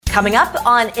Coming up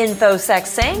on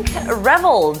InfoSecSync,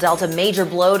 Revil dealt a major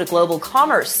blow to global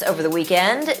commerce over the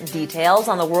weekend. Details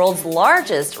on the world's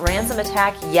largest ransom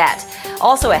attack yet.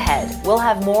 Also ahead, we'll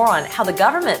have more on how the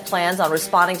government plans on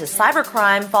responding to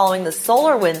cybercrime following the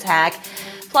SolarWinds hack.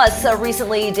 Plus, a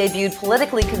recently debuted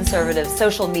politically conservative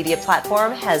social media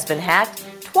platform has been hacked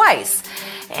twice.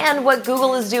 And what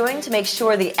Google is doing to make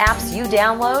sure the apps you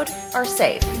download are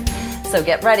safe. So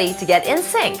get ready to get in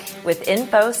sync with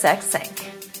InfoSecSync.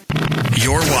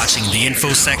 You're watching the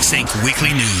InfoSecSync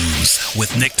Weekly News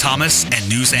with Nick Thomas and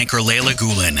news anchor Leyla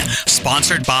Gula,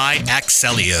 sponsored by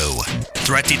Axellio.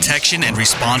 Threat detection and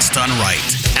response done right.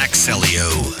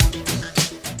 Axellio.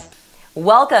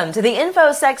 Welcome to the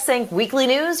InfoSecSync Weekly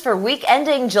News for week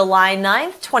ending July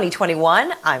 9th,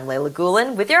 2021. I'm Leyla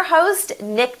Gula with your host,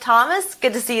 Nick Thomas.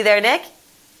 Good to see you there, Nick.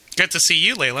 Good to see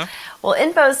you, Leyla. Well,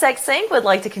 InfoSecSync would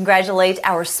like to congratulate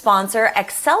our sponsor,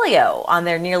 Axellio, on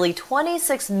their nearly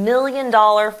 $26 million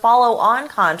follow-on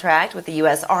contract with the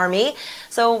U.S. Army.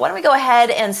 So why don't we go ahead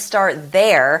and start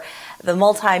there. The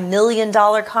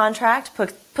multi-million-dollar contract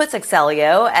puts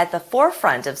Axellio at the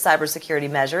forefront of cybersecurity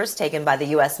measures taken by the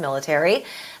U.S. military.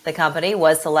 The company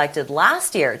was selected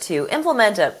last year to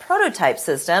implement a prototype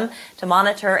system to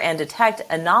monitor and detect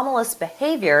anomalous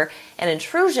behavior and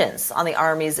intrusions on the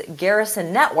Army's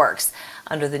garrison networks.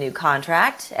 Under the new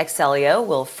contract, Axellio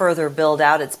will further build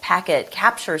out its packet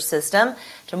capture system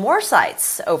to more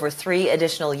sites over 3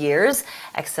 additional years.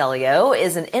 Axellio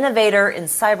is an innovator in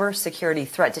cybersecurity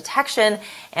threat detection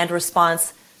and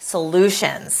response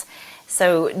solutions.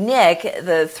 So, Nick,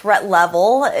 the threat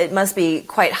level, it must be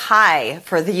quite high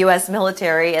for the U.S.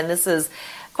 military, and this is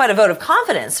quite a vote of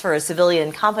confidence for a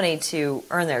civilian company to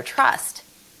earn their trust.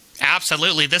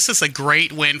 Absolutely. This is a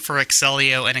great win for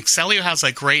Axellio, and Axellio has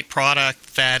a great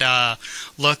product that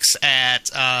looks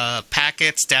at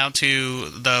packets down to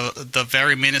the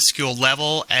very minuscule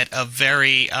level at a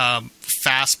very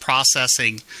fast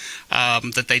processing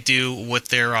that they do with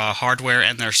their hardware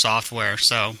and their software.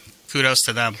 So kudos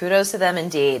to them. Kudos to them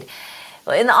indeed.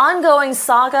 Well, in the ongoing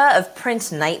saga of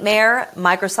Print Nightmare,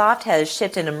 Microsoft has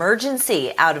shipped an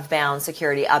emergency out-of-bounds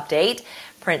security update.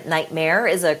 Print Nightmare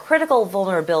is a critical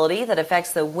vulnerability that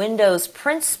affects the Windows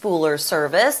Print Spooler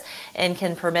service and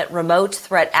can permit remote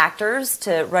threat actors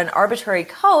to run arbitrary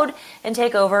code and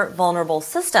take over vulnerable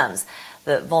systems.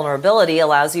 The vulnerability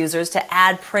allows users to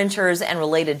add printers and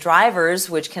related drivers,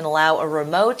 which can allow a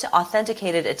remote,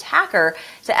 authenticated attacker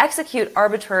to execute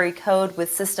arbitrary code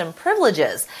with system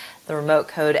privileges. The remote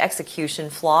code execution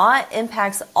flaw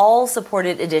impacts all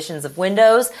supported editions of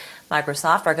Windows.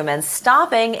 Microsoft recommends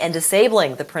stopping and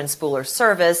disabling the Print Spooler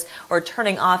service or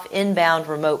turning off inbound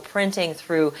remote printing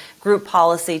through group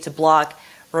policy to block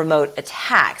remote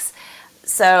attacks.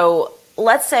 So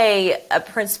let's say a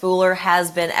Print Spooler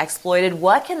has been exploited.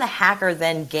 What can the hacker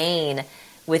then gain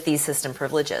with these system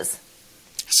privileges?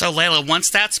 So, Leyla, once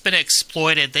that's been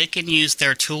exploited, they can use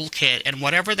their toolkit, and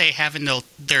whatever they have in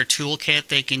their toolkit,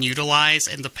 they can utilize,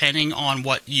 and depending on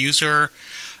what user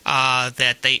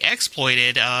that they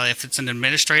exploited, if it's an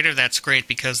administrator, that's great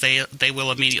because they will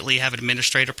immediately have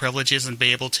administrator privileges and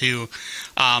be able to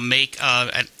make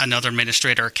another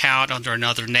administrator account under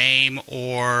another name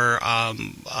or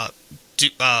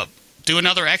do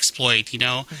another exploit,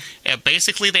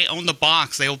 Basically, they own the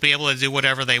box. They will be able to do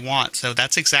whatever they want. So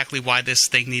that's exactly why this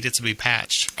thing needed to be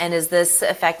patched. And is this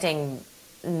affecting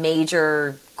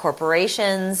major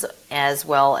corporations as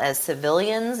well as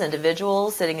civilians,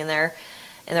 individuals sitting in their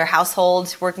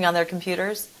households working on their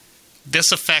computers?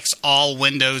 This affects all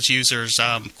Windows users,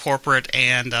 corporate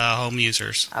and home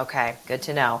users. Okay, good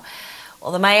to know.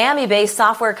 Well, the Miami-based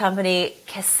software company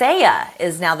Keseya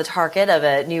is now the target of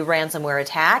a new ransomware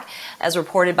attack. As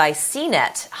reported by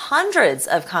CNET, hundreds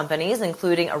of companies,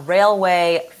 including a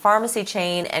railway, pharmacy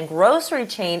chain, and grocery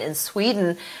chain in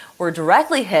Sweden, were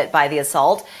directly hit by the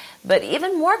assault. But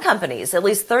even more companies, at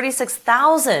least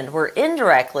 36,000, were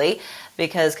indirectly,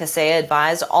 because Keseya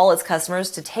advised all its customers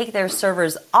to take their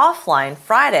servers offline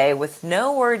Friday with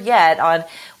no word yet on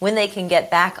when they can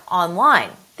get back online.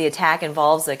 The attack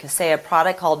involves a Keseya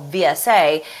product called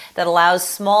VSA that allows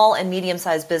small and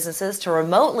medium-sized businesses to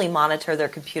remotely monitor their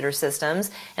computer systems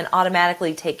and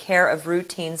automatically take care of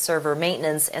routine server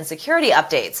maintenance and security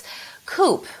updates.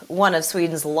 Coop, one of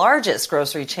Sweden's largest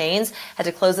grocery chains, had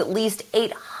to close at least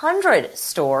 800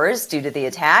 stores due to the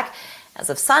attack. As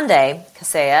of Sunday,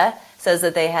 Keseya says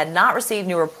that they had not received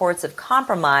new reports of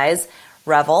compromise.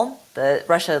 Revil, the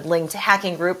Russia-linked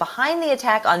hacking group behind the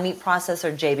attack on meat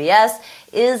processor JBS,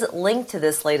 is linked to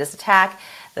this latest attack.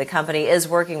 The company is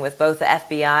working with both the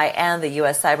FBI and the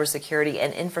U.S. Cybersecurity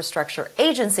and Infrastructure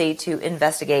Agency to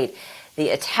investigate the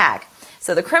attack.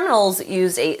 So the criminals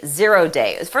used a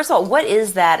 0-day. First of all, what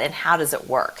is that and how does it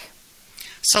work?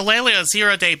 So Leyla, a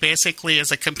 0-day basically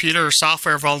is a computer or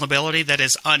software vulnerability that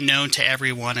is unknown to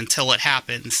everyone until it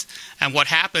happens. And what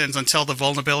happens until the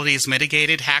vulnerability is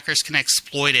mitigated, hackers can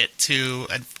exploit it to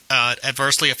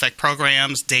adversely affect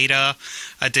programs, data,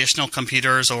 additional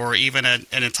computers, or even an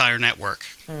entire network.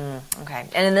 Okay.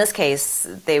 And in this case,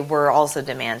 they were also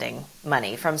demanding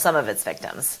money from some of its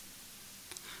victims.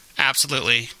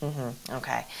 Absolutely.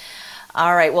 Okay.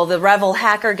 All right. Well, the Revil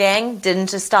hacker gang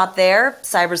didn't just stop there.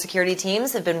 Cybersecurity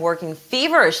teams have been working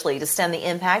feverishly to stem the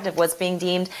impact of what's being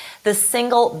deemed the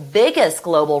single biggest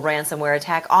global ransomware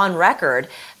attack on record.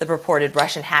 The purported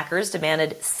Russian hackers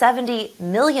demanded $70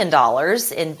 million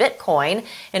in Bitcoin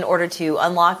in order to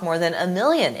unlock more than 1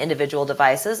 million individual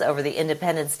devices over the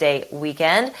Independence Day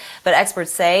weekend. But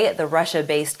experts say the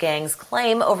Russia-based gang's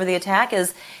claim over the attack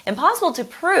is impossible to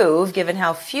prove given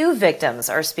how few victims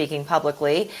are speaking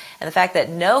publicly and the fact that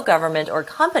no government or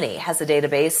company has a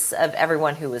database of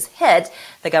everyone who was hit.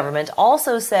 The government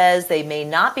also says they may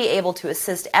not be able to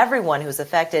assist everyone who's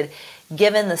affected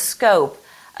given the scope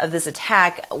of this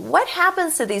attack. What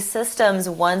happens to these systems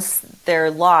once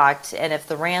they're locked and if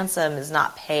the ransom is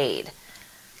not paid?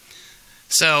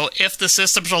 So if the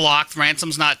systems are locked,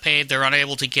 ransom's not paid, they're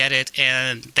unable to get it,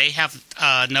 and they have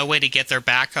no way to get their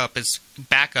backups,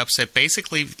 that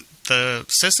basically the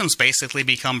systems basically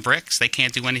become bricks. They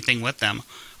can't do anything with them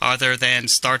other than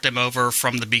start them over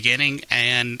from the beginning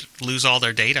and lose all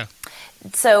their data.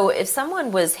 So if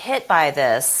someone was hit by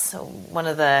this, one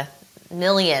of the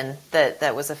million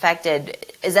that was affected,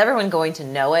 is everyone going to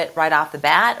know it right off the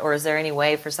bat, or is there any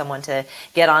way for someone to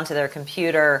get onto their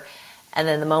computer and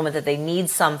then the moment that they need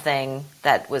something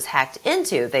that was hacked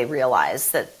into, they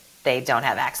realize that they don't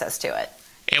have access to it?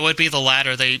 It would be the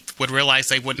latter. They would realize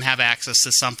they wouldn't have access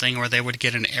to something, or they would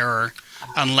get an error,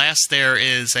 unless there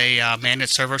is a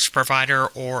managed service provider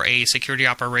or a security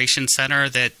operations center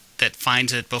that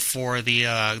finds it before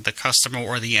the customer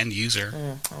or the end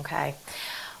user. Okay.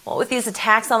 Well, with these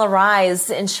attacks on the rise,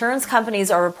 insurance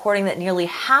companies are reporting that nearly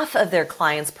half of their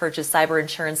clients purchased cyber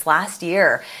insurance last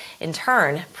year. In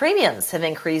turn, premiums have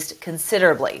increased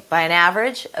considerably by an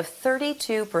average of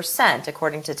 32%,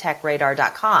 according to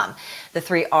TechRadar.com. The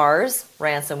 3 R's,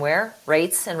 ransomware,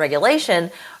 rates, and regulation,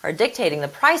 are dictating the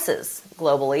prices.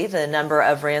 Globally, the number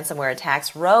of ransomware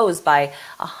attacks rose by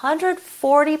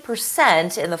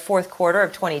 140% in the fourth quarter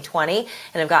of 2020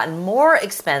 and have gotten more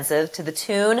expensive to the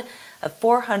tune of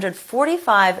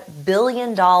 $445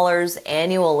 billion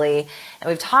annually. And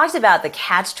we've talked about the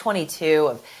catch-22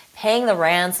 of paying the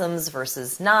ransoms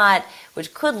versus not,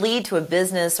 which could lead to a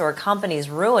business or a company's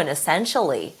ruin,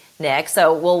 essentially, Nick.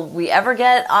 So will we ever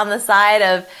get on the side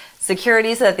of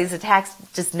security so that these attacks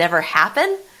just never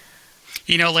happen?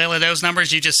 You know, Leyla, those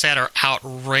numbers you just said are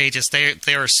outrageous.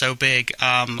 They are so big.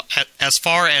 As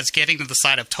far as getting to the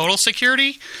side of total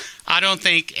security, I don't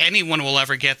think anyone will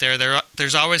ever get there.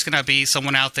 There's always going to be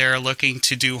someone out there looking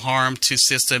to do harm to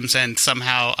systems and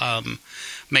somehow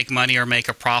make money or make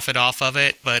a profit off of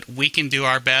it. But we can do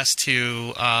our best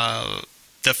to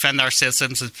defend our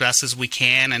systems as best as we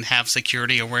can and have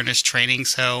security awareness training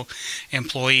so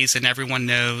employees and everyone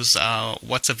knows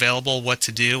what's available, what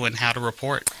to do, and how to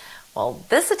report. Well,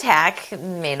 this attack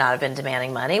may not have been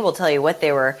demanding money. We'll tell you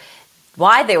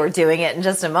why they were doing it in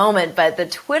just a moment. But the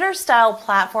Twitter-style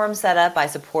platform set up by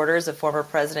supporters of former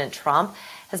President Trump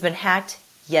has been hacked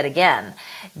yet again.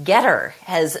 Getter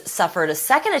has suffered a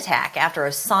second attack after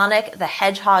a Sonic the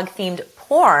Hedgehog-themed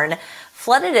porn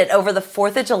flooded it over the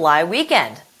 4th of July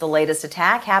weekend. The latest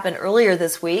attack happened earlier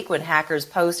this week when hackers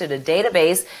posted a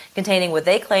database containing what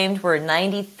they claimed were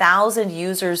 90,000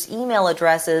 users' email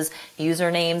addresses,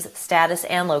 usernames, status,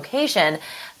 and location.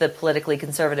 The politically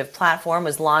conservative platform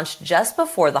was launched just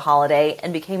before the holiday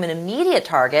and became an immediate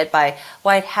target by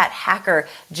white hat hacker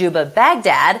Gula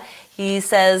Baghdad. He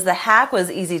says the hack was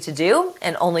easy to do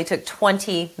and only took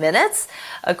 20 minutes.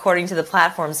 According to the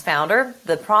platform's founder,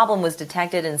 the problem was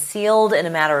detected and sealed in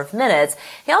a matter of minutes.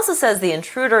 He also says the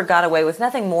intruder got away with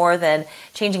nothing more than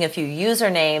changing a few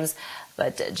usernames.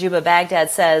 But Gula Baghdad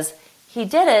says he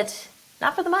did it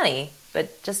not for the money,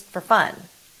 but just for fun.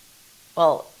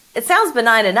 Well, it sounds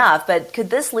benign enough, but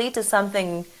could this lead to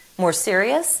something more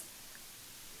serious?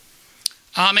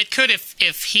 It could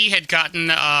if he had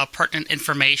gotten pertinent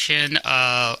information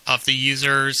of the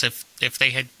users, if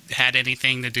they had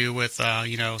anything to do with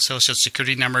social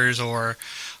security numbers or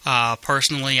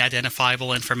personally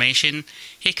identifiable information.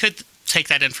 He could take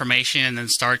that information and then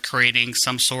start creating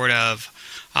some sort of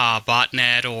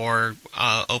botnet or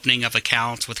opening of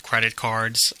accounts with credit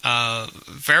cards.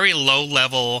 Very low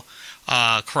level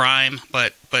crime,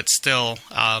 but still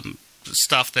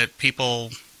stuff that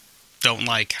people don't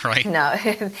like, right? No,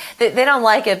 they don't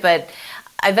like it, but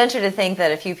I venture to think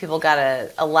that a few people got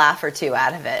a laugh or two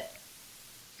out of it.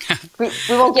 We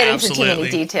won't get into too many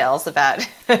details about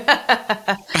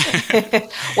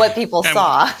what people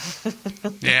saw.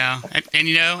 Yeah,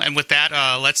 and with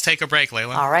that, let's take a break,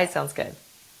 Leyla. All right, sounds good.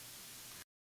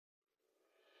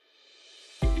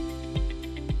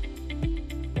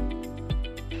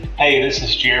 Hey, this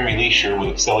is Jeremy Leisure with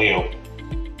Excelio.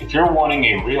 If you're wanting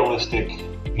a realistic,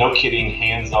 no kidding,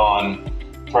 hands-on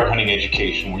threat hunting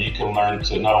education where you can learn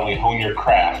to not only hone your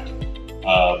craft,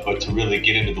 but to really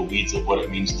get into the weeds of what it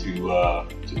means to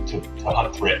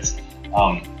hunt threats,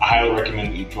 I highly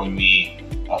recommend that you join me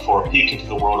for a peek into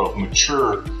the world of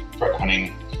mature threat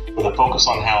hunting with a focus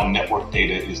on how network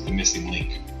data is the missing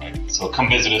link. Right? So come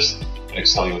visit us at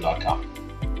excelio.com.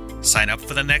 Sign up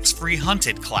for the next free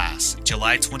Hunted class,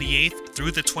 July 28th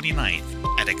through the 29th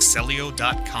at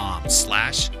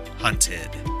excelio.com/hunted.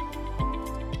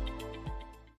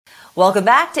 Welcome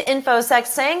back to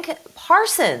InfoSecSync.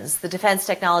 Parsons, the defense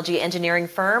technology engineering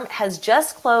firm, has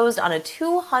just closed on a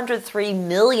 $203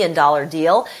 million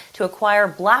deal to acquire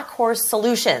Black Horse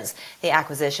Solutions. The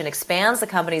acquisition expands the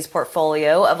company's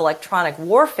portfolio of electronic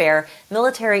warfare,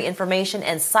 military information,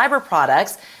 and cyber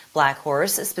products. Black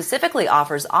Horse specifically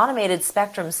offers automated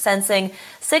spectrum sensing,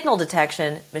 signal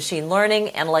detection, machine learning,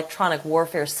 and electronic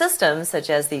warfare systems such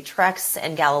as the Trex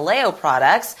and Galileo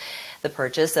products. The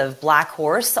purchase of Black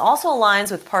Horse also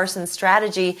aligns with Parsons'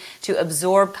 strategy to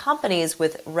absorb companies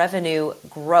with revenue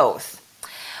growth.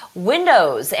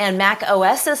 Windows and Mac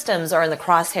OS systems are in the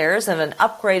crosshairs of an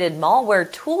upgraded malware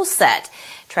toolset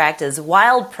tracked as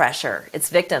Wild Pressure. Its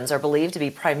victims are believed to be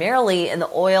primarily in the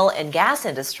oil and gas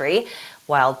industry.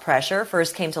 Wild Pressure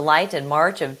first came to light in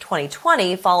March of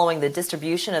 2020 following the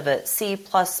distribution of a C++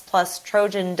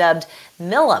 Trojan dubbed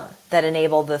Milim that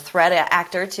enabled the threat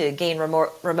actor to gain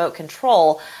remote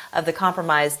control of the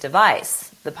compromised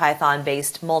device. The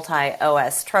Python-based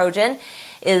multi-OS Trojan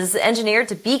is engineered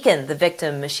to beacon the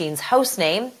victim machine's host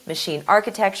name, machine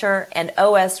architecture, and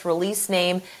OS release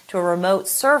name to a remote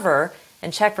server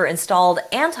and check for installed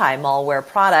anti-malware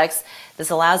products.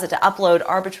 This allows it to upload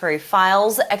arbitrary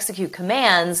files, execute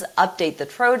commands, update the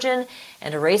Trojan,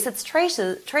 and erase its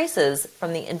traces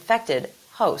from the infected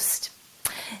host.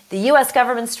 The U.S.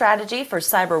 government's strategy for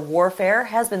cyber warfare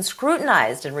has been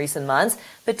scrutinized in recent months,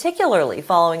 particularly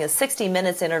following a 60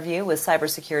 Minutes interview with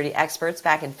cybersecurity experts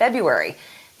back in February.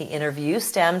 The interview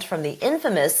stemmed from the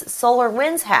infamous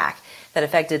SolarWinds hack that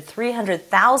affected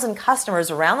 300,000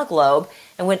 customers around the globe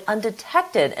and went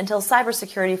undetected until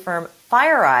cybersecurity firm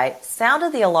FireEye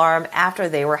sounded the alarm after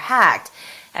they were hacked.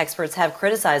 Experts have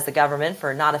criticized the government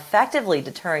for not effectively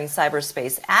deterring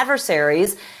cyberspace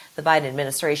adversaries. The Biden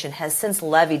administration has since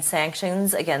levied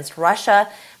sanctions against Russia,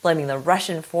 blaming the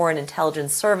Russian Foreign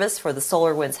Intelligence Service for the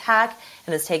SolarWinds hack,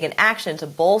 and has taken action to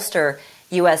bolster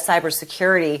U.S.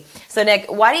 cybersecurity. So, Nick,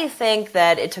 why do you think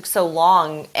that it took so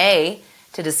long, A,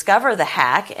 to discover the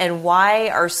hack, and why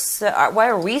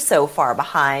are we so far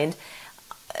behind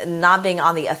not being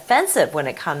on the offensive when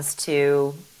it comes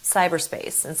to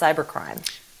cyberspace and cybercrime?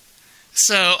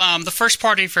 So the first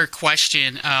part of your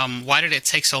question, why did it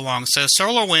take so long? So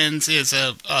SolarWinds is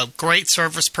a great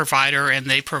service provider, and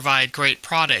they provide great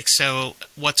products. So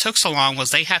what took so long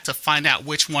was they had to find out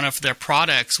which one of their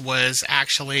products was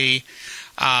actually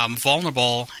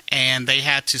vulnerable, and they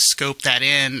had to scope that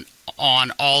in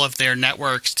on all of their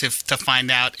networks to find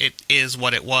out it is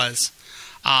what it was.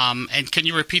 And can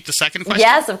you repeat the second question?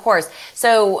 Yes, of course.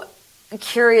 So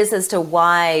curious as to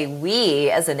why we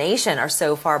as a nation are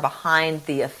so far behind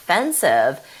the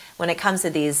offensive when it comes to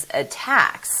these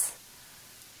attacks.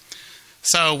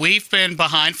 So we've been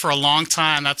behind for a long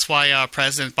time. That's why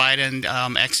President Biden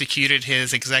executed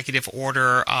his executive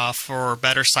order for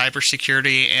better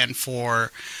cybersecurity and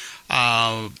for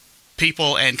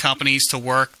people and companies to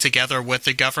work together with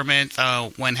the government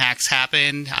when hacks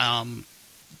happen.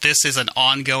 This is an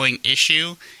ongoing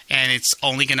issue, and it's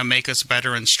only going to make us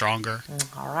better and stronger.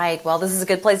 All right. Well, this is a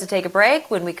good place to take a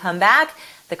break. When we come back,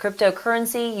 the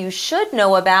cryptocurrency you should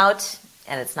know about,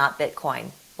 and it's not Bitcoin.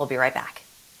 We'll be right back.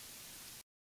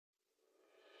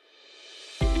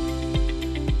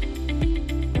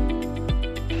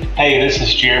 Hey, this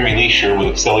is Jeremy Leisure with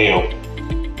Excelio.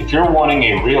 If you're wanting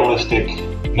a realistic,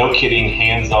 no kidding,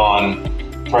 hands-on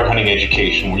threat hunting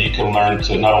education where you can learn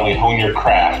to not only hone your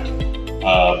craft,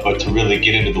 but to really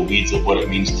get into the weeds of what it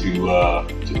means to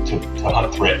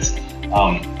hunt threats,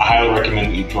 I highly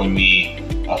recommend that you join me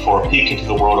for a peek into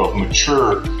the world of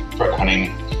mature threat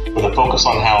hunting with a focus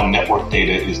on how network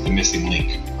data is the missing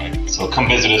link. Right? So come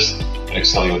visit us at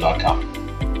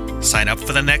Excelio.com. Sign up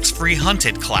for the next free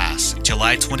Hunted class,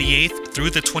 July 28th through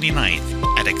the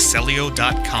 29th at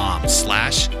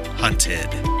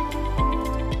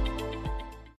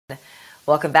Excelio.com/hunted.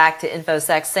 Welcome back to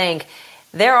InfoSecSync.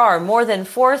 There are more than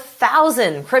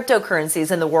 4,000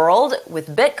 cryptocurrencies in the world,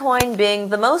 with Bitcoin being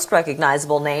the most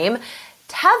recognizable name.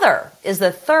 Tether is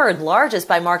the third largest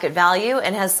by market value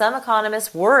and has some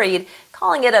economists worried,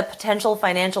 calling it a potential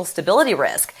financial stability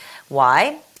risk.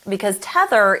 Why? Because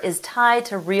Tether is tied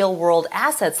to real-world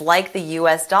assets like the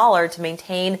US dollar to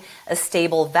maintain a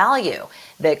stable value.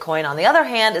 Bitcoin, on the other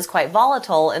hand, is quite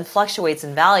volatile and fluctuates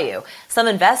in value. Some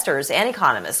investors and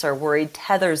economists are worried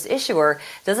Tether's issuer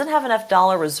doesn't have enough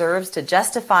dollar reserves to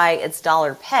justify its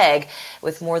dollar peg.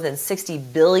 With more than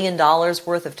 $60 billion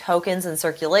worth of tokens in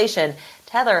circulation,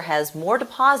 Tether has more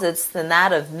deposits than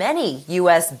that of many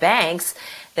U.S. banks.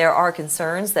 There are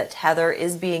concerns that Tether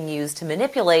is being used to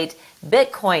manipulate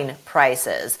Bitcoin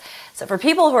prices. So for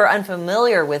people who are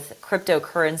unfamiliar with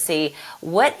cryptocurrency,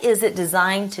 what is it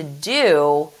designed to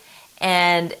do,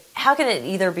 and how can it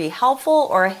either be helpful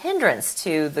or a hindrance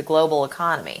to the global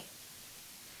economy?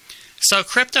 So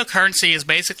cryptocurrency is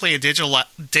basically a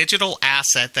digital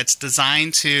asset that's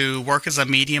designed to work as a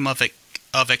medium of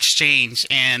exchange,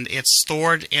 and it's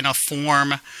stored in a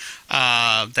form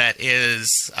that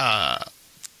is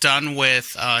done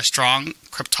with strong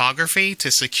cryptography to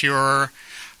secure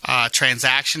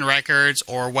transaction records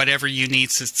or whatever you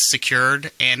need secured,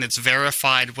 and it's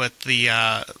verified with the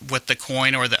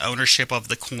coin or the ownership of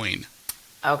the coin.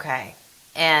 Okay.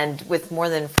 And with more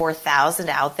than 4,000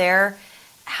 out there,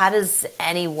 how does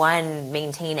anyone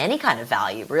maintain any kind of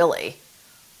value, really?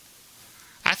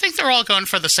 I think they're all going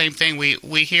for the same thing.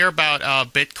 We hear about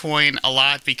Bitcoin a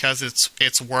lot because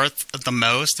it's worth the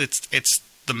most. It's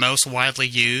the most widely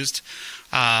used,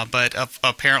 but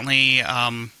apparently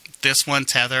this one,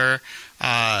 Tether,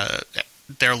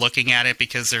 they're looking at it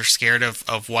because they're scared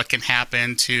of what can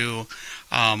happen to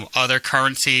other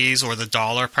currencies or the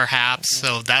dollar, perhaps. Mm-hmm.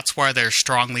 So that's why they're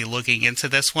strongly looking into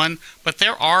this one. But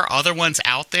there are other ones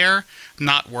out there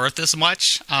not worth as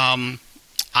much.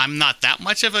 I'm not that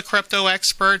much of a crypto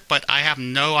expert, but I have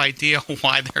no idea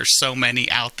why there's so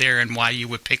many out there and why you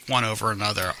would pick one over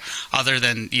another, other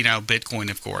than,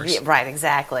 Bitcoin, of course. Right,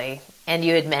 exactly. And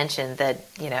you had mentioned that,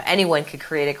 anyone could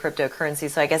create a cryptocurrency.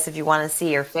 So I guess if you want to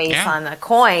see your face on a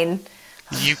coin,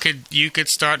 you could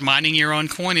start mining your own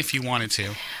coin if you wanted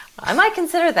to. I might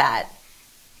consider that.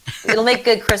 It'll make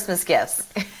good Christmas gifts.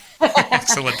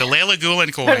 Excellent. The Leyla Gula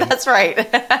coin. That's right.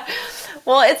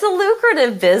 Well, it's a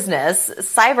lucrative business,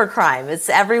 cybercrime. It's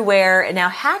everywhere, and now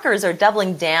hackers are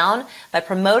doubling down by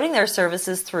promoting their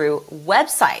services through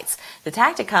websites. The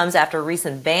tactic comes after a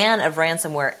recent ban of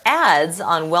ransomware ads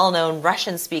on well-known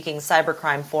Russian-speaking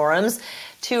cybercrime forums.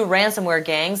 Two ransomware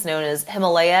gangs known as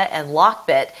Himalaya and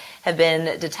Lockbit have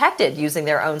been detected using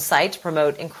their own site to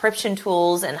promote encryption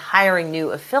tools and hiring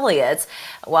new affiliates.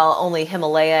 While only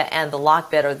Himalaya and the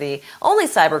Lockbit are the only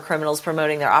cyber criminals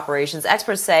promoting their operations,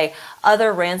 experts say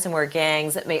other ransomware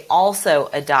gangs may also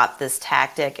adopt this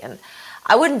tactic. And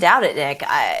I wouldn't doubt it, Nick.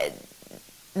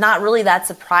 Not really that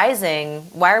surprising.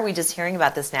 Why are we just hearing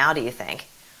about this now, do you think?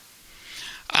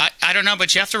 I don't know,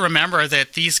 but you have to remember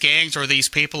that these gangs or these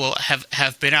people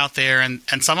have been out there, and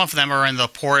some of them are in the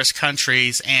poorest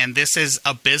countries, and this is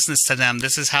a business to them.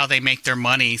 This is how they make their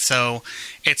money. So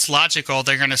it's logical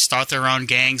they're going to start their own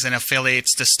gangs and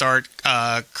affiliates to start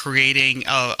creating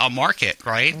a market,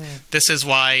 right? This is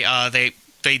why they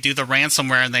do the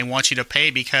ransomware, and they want you to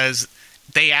pay because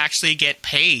they actually get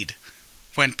paid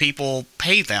when people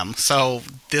pay them. So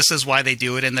this is why they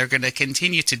do it, and they're going to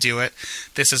continue to do it.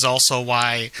 This is also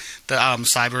why the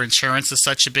cyber insurance is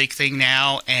such a big thing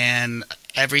now, and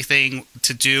everything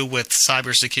to do with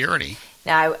cybersecurity.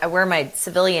 Now, I wear my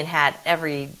civilian hat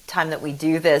every time that we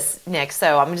do this, Nick,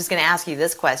 so I'm just going to ask you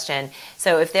this question.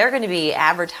 So if they're going to be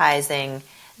advertising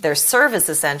their services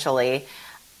essentially,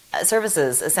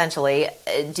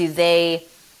 do they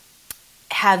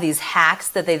have these hacks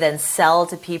that they then sell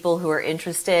to people who are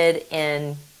interested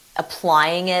in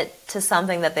applying it to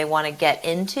something that they want to get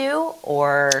into,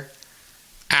 or?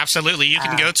 Absolutely. You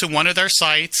can go to one of their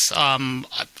sites.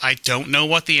 I don't know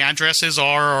what the addresses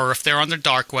are or if they're on the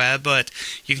dark web, but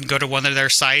you can go to one of their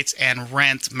sites and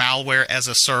rent malware as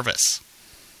a service.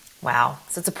 Wow.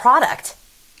 So it's a product.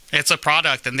 It's a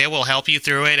product, and they will help you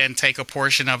through it and take a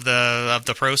portion of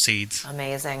the proceeds.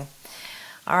 Amazing.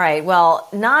 All right. Well,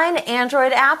 9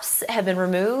 Android apps have been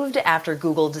removed after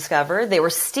Google discovered they were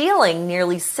stealing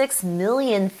nearly 6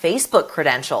 million Facebook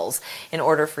credentials. In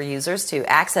order for users to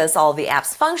access all the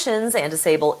app's functions and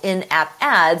disable in-app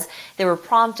ads, they were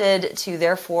prompted to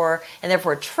therefore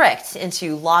tricked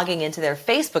into logging into their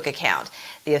Facebook account.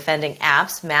 The offending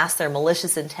apps mask their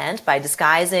malicious intent by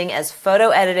disguising as photo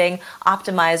editing,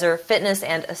 optimizer, fitness,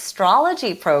 and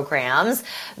astrology programs.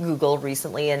 Google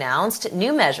recently announced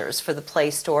new measures for the Play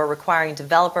Store requiring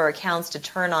developer accounts to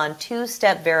turn on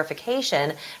two-step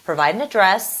verification, provide an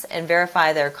address, and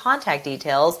verify their contact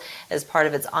details as part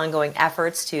of its ongoing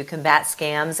efforts to combat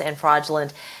scams and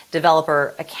fraudulent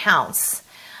developer accounts.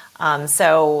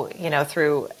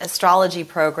 Through astrology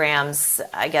programs,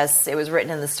 I guess it was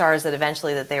written in the stars that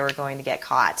eventually that they were going to get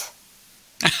caught.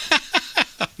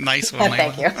 Nice one, Leyla.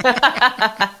 Thank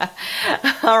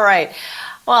you. All right.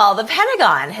 Well, the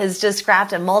Pentagon has just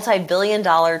scrapped a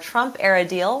multi-billion-dollar Trump-era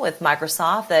deal with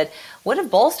Microsoft that would have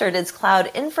bolstered its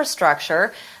cloud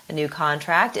infrastructure. The new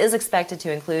contract is expected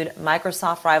to include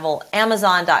Microsoft rival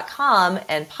Amazon.com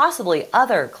and possibly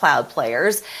other cloud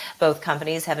players. Both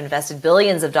companies have invested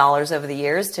billions of dollars over the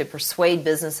years to persuade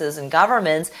businesses and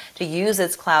governments to use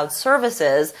its cloud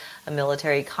services. A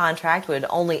military contract would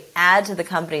only add to the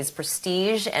company's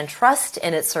prestige and trust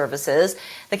in its services.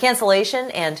 The cancellation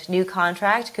and new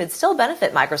contract could still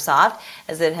benefit Microsoft,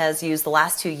 as it has used the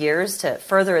last 2 years to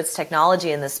further its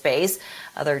technology in this space.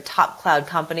 Other top cloud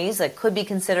companies that could be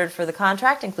considered for the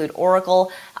contract include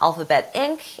Oracle, Alphabet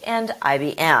Inc., and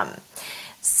IBM.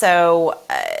 So,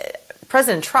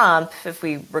 President Trump, if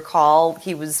we recall,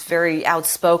 he was very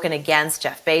outspoken against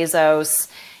Jeff Bezos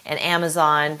and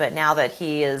Amazon, but now that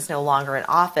he is no longer in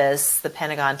office, the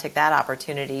Pentagon took that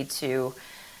opportunity to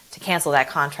cancel that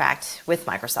contract with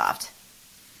Microsoft.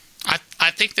 I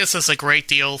think this is a great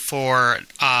deal for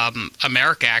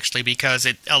America, actually, because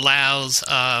it allows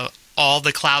all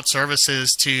the cloud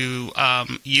services to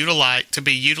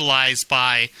be utilized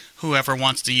by whoever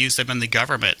wants to use them in the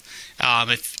government.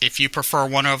 If you prefer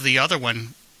one over the other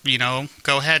one,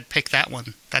 go ahead, pick that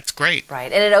one. That's great.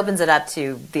 Right, and it opens it up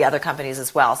to the other companies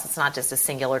as well, so it's not just a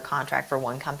singular contract for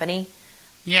one company.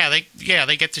 Yeah,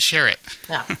 they get to share it.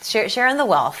 Yeah, sharing the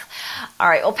wealth. All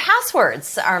right, well,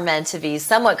 passwords are meant to be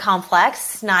somewhat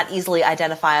complex, not easily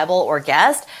identifiable or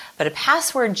guessed, but a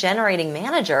password generating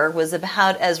manager was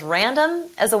about as random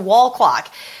as a wall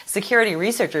clock. Security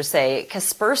researchers say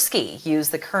Kaspersky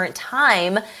used the current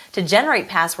time to generate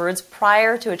passwords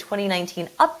prior to a 2019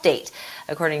 update.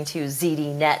 According to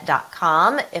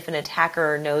ZDNet.com, if an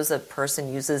attacker knows a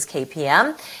person uses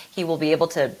KPM, he will be able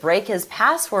to break his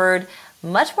password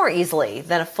much more easily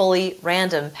than a fully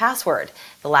random password.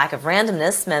 The lack of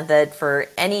randomness meant that for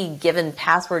any given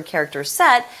password character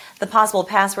set, the possible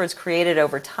passwords created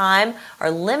over time are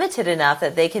limited enough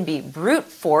that they can be brute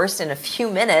forced in a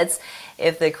few minutes.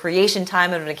 If the creation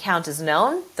time of an account is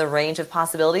known, the range of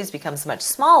possibilities becomes much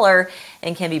smaller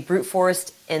and can be brute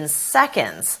forced in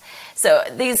seconds. So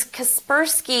these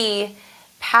Kaspersky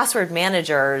password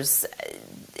managers,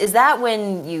 is that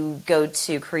when you go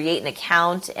to create an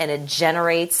account and it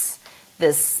generates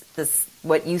this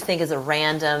what you think is a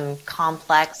random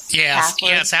complex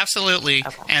password? Yes, absolutely.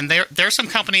 Okay. And there's some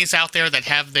companies out there that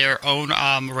have their own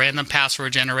random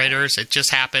password generators. It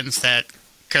just happens that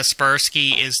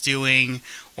Kaspersky is doing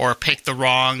or picked the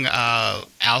wrong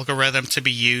algorithm to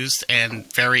be used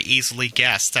and very easily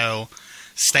guessed. So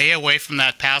stay away from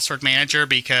that password manager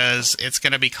because it's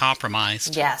going to be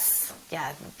compromised. Yes.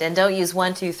 Yeah. Then don't use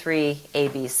 1, 2, 3,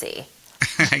 ABC.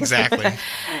 Exactly.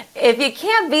 If you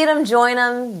can't beat them, join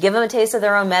them. Give them a taste of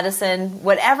their own medicine.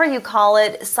 Whatever you call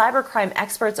it, cybercrime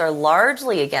experts are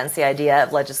largely against the idea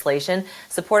of legislation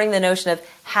supporting the notion of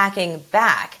hacking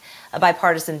back. A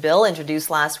bipartisan bill introduced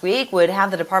last week would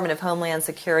have the Department of Homeland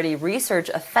Security research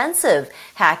offensive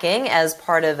hacking as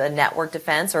part of a network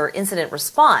defense or incident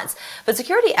response. But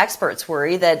security experts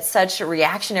worry that such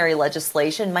reactionary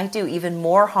legislation might do even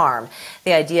more harm.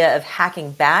 The idea of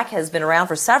hacking back has been around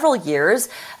for several years.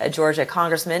 A Georgia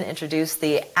congressman introduced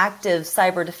the Active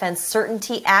Cyber Defense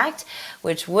Certainty Act,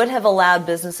 which would have allowed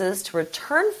businesses to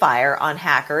return fire on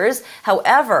hackers.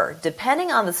 However, depending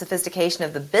on the sophistication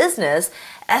of the business,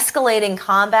 escalating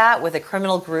combat with a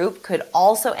criminal group could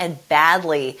also end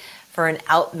badly for an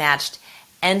outmatched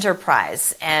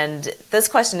enterprise. And this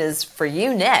question is for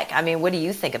you, Nick. I mean, what do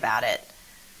you think about it?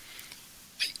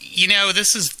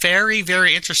 This is very,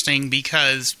 very interesting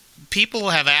because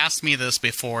people have asked me this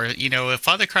before. If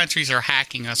other countries are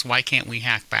hacking us, why can't we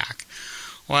hack back?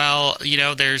 Well,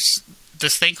 there's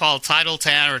this thing called Title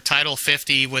 10 or Title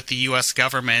 50 with the U.S.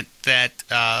 government that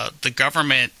the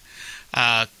government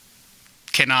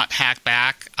cannot hack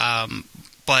back,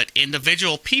 but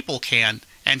individual people can.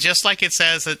 And just like it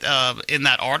says in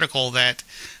that article, that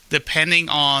depending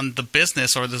on the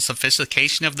business or the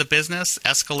sophistication of the business,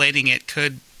 escalating it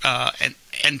could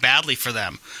end badly for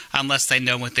them unless they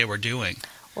know what they were doing.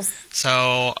 Well,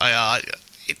 so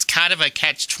it's kind of a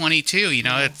catch-22, you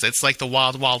know. It's like the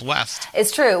wild, wild west.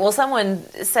 It's true. Well, someone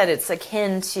said it's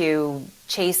akin to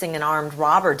chasing an armed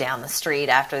robber down the street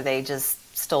after they just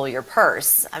stole your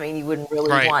purse. I mean, you wouldn't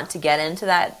really want to get into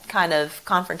that kind of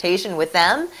confrontation with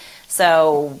them.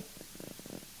 So,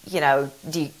 you know,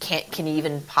 can you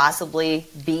even possibly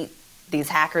beat these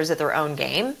hackers at their own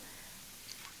game?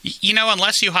 You know,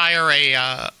 unless you hire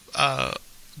a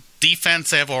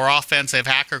defensive or offensive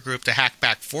hacker group to hack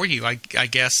back for you, I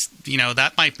guess, you know,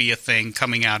 that might be a thing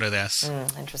coming out of this.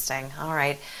 Interesting. All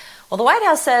right. Well, the White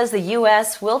House says the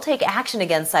U.S. will take action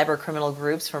against cyber criminal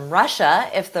groups from Russia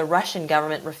if the Russian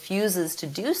government refuses to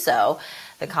do so.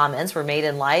 The comments were made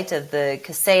in light of the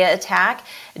Keseya attack.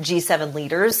 G7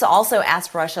 leaders also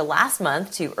asked Russia last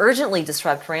month to urgently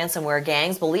disrupt ransomware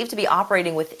gangs believed to be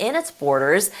operating within its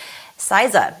borders.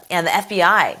 CISA and the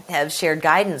FBI have shared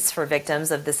guidance for victims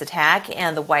of this attack,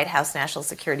 and the White House National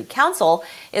Security Council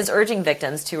is urging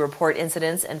victims to report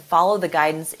incidents and follow the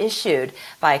guidance issued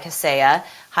by Keseya.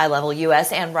 High-level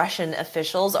U.S. and Russian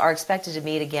officials are expected to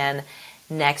meet again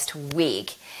next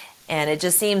week. And it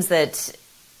just seems that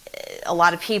a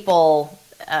lot of people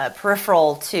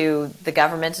peripheral to the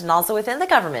government and also within the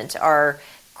government are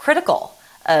critical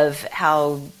of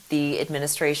how the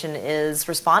administration is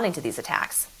responding to these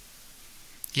attacks.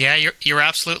 Yeah, you're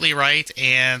absolutely right,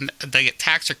 and the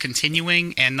attacks are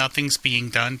continuing, and nothing's being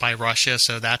done by Russia,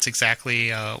 so that's exactly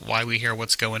why we hear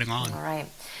what's going on. All right.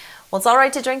 Well, it's all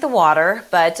right to drink the water,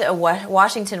 but a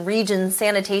Washington Region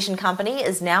sanitation company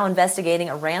is now investigating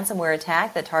a ransomware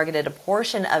attack that targeted a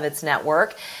portion of its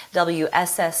network.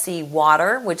 WSSC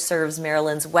Water, which serves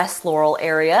Maryland's West Laurel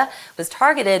area, was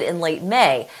targeted in late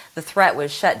May. The threat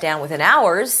was shut down within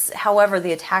hours. However,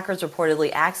 the attackers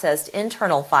reportedly accessed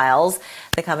internal files.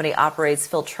 The company operates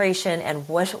filtration and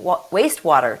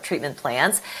wastewater treatment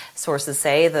plants. Sources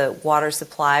say the water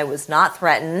supply was not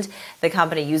threatened. The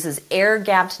company uses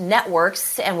air-gapped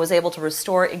networks and was able to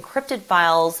restore encrypted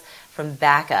files from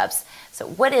backups. So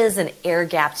what is an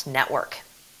air-gapped network?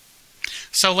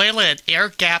 So, Leyla, an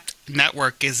air-gapped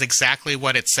network is exactly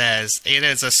what it says. It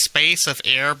is a space of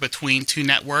air between two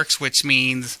networks, which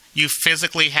means you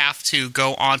physically have to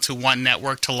go onto one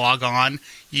network to log on.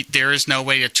 There is no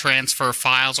way to transfer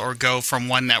files or go from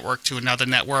one network to another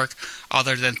network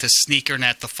other than to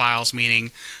sneakernet the files,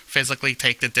 meaning physically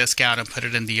take the disk out and put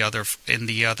it in the other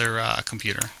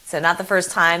computer. So not the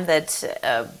first time that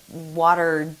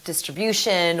water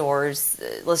distribution, or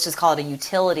let's just call it a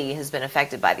utility, has been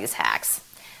affected by these hacks.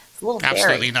 It's a little scary.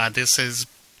 Absolutely not. This is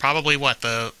probably,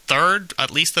 the third,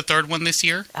 at least the third one this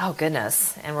year? Oh,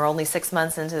 goodness. And we're only 6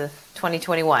 months into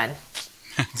 2021.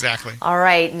 Exactly. All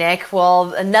right, Nick.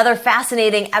 Well, another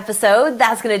fascinating episode.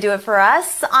 That's going to do it for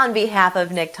us. On behalf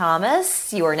of Nick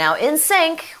Thomas, you are now in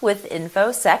sync with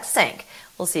InfoSecSync.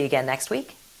 We'll see you again next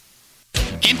week.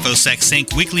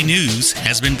 InfoSecSync Weekly News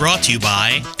has been brought to you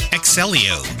by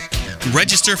Excelio.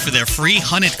 Register for their free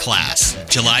Hunted class,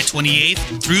 July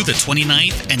 28th through the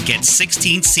 29th, and get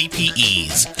 16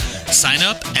 CPEs. Sign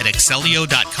up at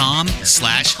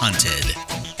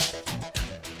excelio.com/hunted.